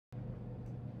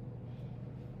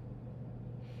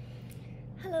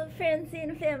Hello, friends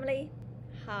and family.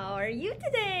 How are you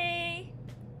today?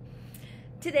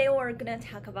 Today we're gonna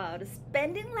talk about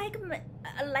spending like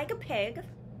a pig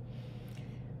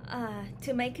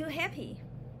to make you happy.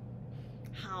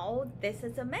 How this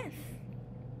is a myth.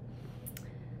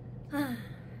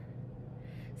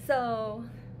 So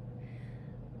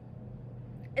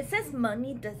it says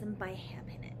money doesn't buy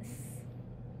happiness,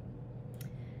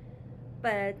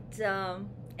 but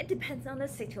it depends on the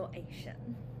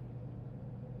situation.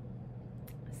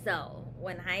 So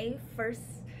when I first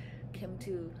came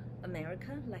to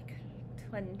America, like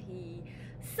 20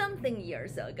 something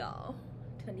years ago,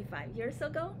 25 years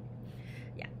ago,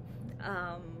 yeah,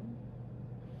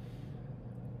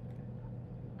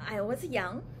 I was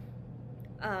young.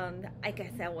 I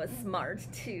guess I was smart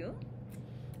too.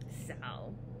 So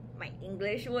my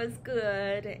English was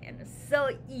good and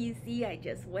so easy. I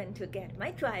just went to get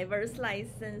my driver's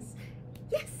license.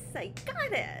 Yes, I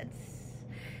got it.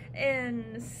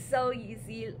 And so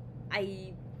easy.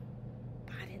 I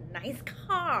bought a nice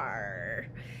car,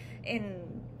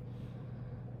 and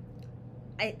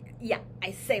I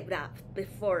saved up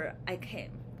before I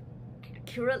came.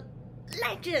 Acura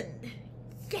Legend,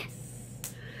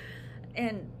 yes.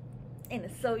 And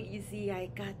it's so easy. I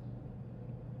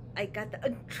got the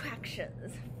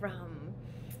attractions from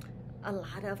a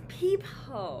lot of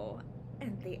people,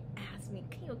 and they asked me,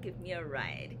 can you give me a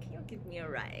ride? Can you give me a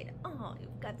ride? Oh,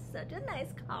 you've got such a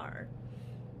nice car.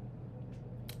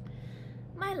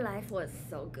 My life was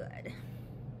so good.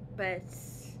 But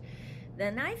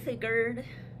then I figured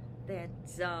that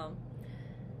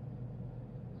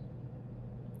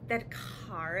that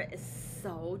car is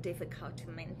so difficult to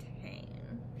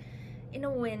maintain. In the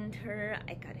winter,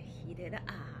 I got heated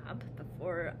up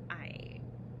before I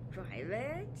drive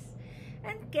it,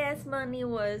 and gas money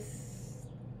was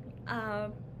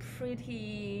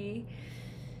pretty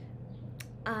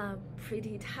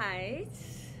tight,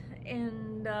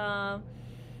 and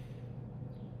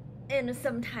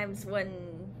sometimes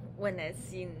when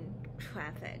it's in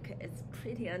traffic, it's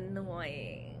pretty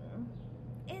annoying.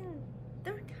 And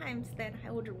there are times that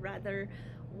I would rather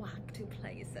walk to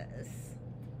places,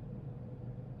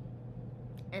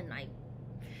 and I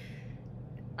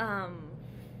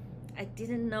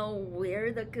didn't know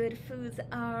where the good foods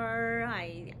are.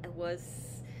 I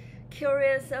was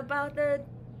curious about the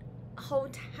whole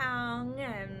town,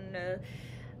 and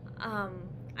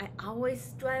I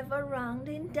always drive around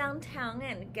in downtown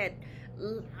and get a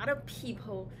lot of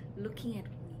people looking at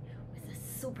me with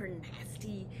super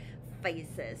nasty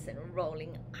faces and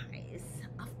rolling eyes.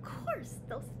 Of course,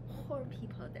 those poor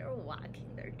people, they're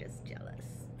walking, they're just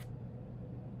jealous.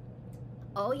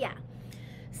 Oh yeah.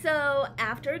 So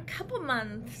after a couple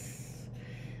months,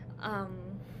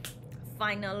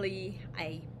 finally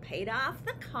I paid off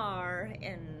the car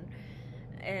and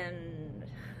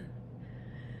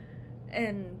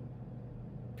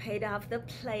paid off the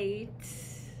plate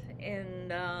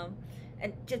and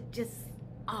just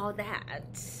all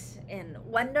that, and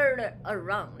wandered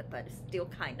around, but still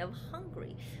kind of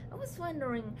hungry. I was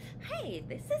wondering, hey,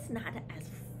 this is not as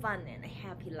fun and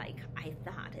happy like I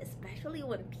thought, especially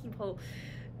when people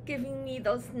giving me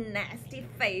those nasty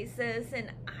faces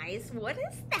and eyes. What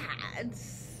is that?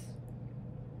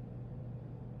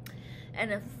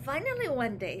 And finally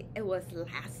one day, it was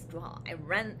last straw.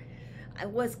 I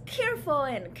was careful,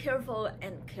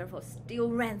 still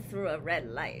ran through a red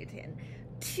light, and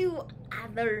two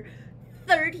other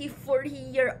 30,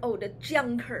 40-year-old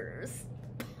junkers,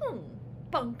 boom,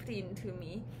 bumped into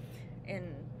me,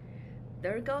 and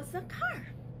there goes the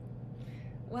car.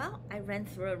 Well, I ran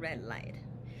through a red light.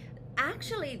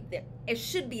 Actually, it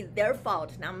should be their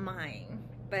fault, not mine,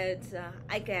 but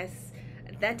I guess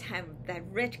at that time, that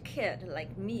rich kid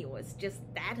like me was just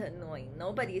that annoying.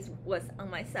 Nobody was on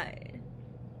my side.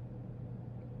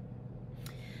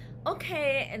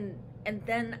 Okay, and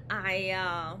then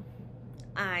I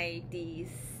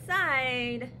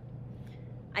decided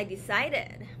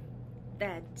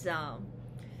that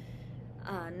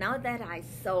now that I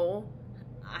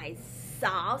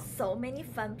saw so many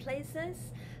fun places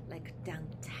like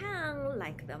downtown,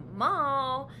 like the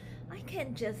mall, I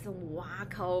can just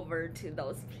walk over to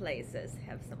those places,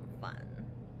 have some fun.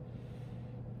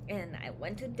 And I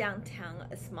went to downtown,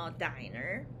 a small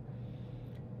diner.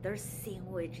 There's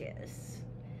sandwiches,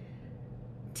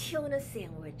 tuna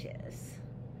sandwiches,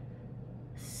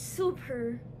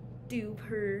 super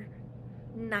duper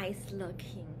nice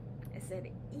looking. I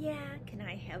said, yeah, can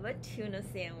I have a tuna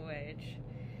sandwich?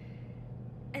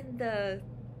 And the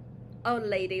old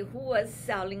lady who was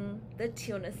selling the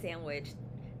tuna sandwich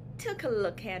took a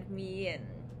look at me, and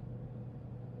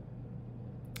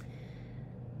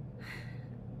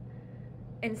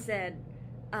and said,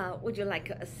 would you like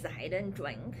a side and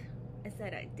drink? I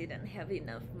said I didn't have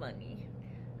enough money.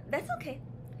 That's okay.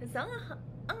 It's on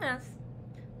us,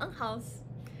 on house.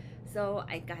 So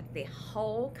I got the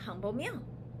whole combo meal.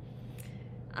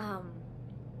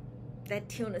 That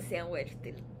tuna sandwich,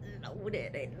 they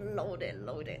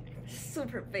loaded,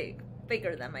 super big,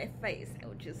 bigger than my face. I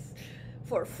would just,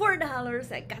 for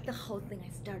 $4, I got the whole thing. I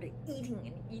started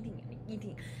eating,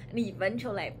 and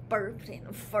eventually I burped and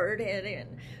farted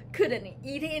and couldn't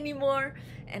eat anymore,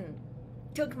 and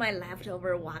took my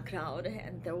leftover, walked out,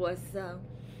 and there was a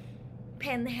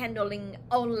panhandling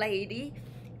old lady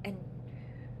and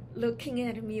looking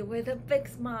at me with a big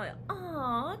smile.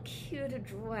 Aw, cute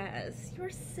dress. You're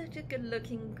such a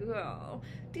good-looking girl.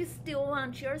 Do you still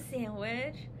want your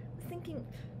sandwich? I was thinking,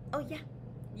 oh yeah,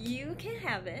 you can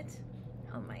have it.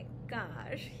 Oh my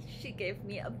gosh, she gave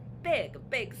me a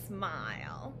big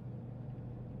smile.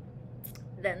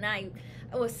 Then I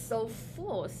was so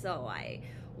full, so I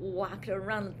walked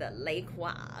around the lake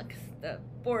walk, the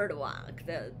boardwalk,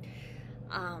 the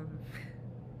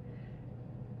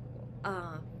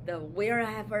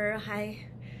wherever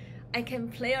I can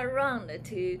play around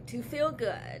to feel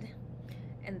good.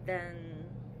 And then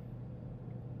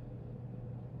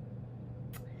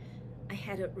I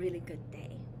had a really good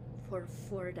day for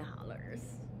 $4.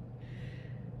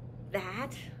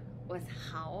 That was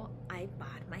how I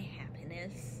bought my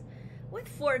happiness, with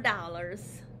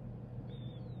 $4.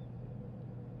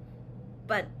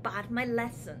 But bought my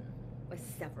lesson with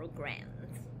several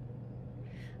grand.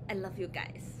 I love you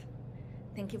guys.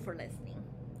 Thank you for listening.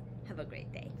 Have a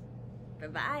great day.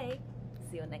 Bye-bye.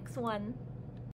 See you next one.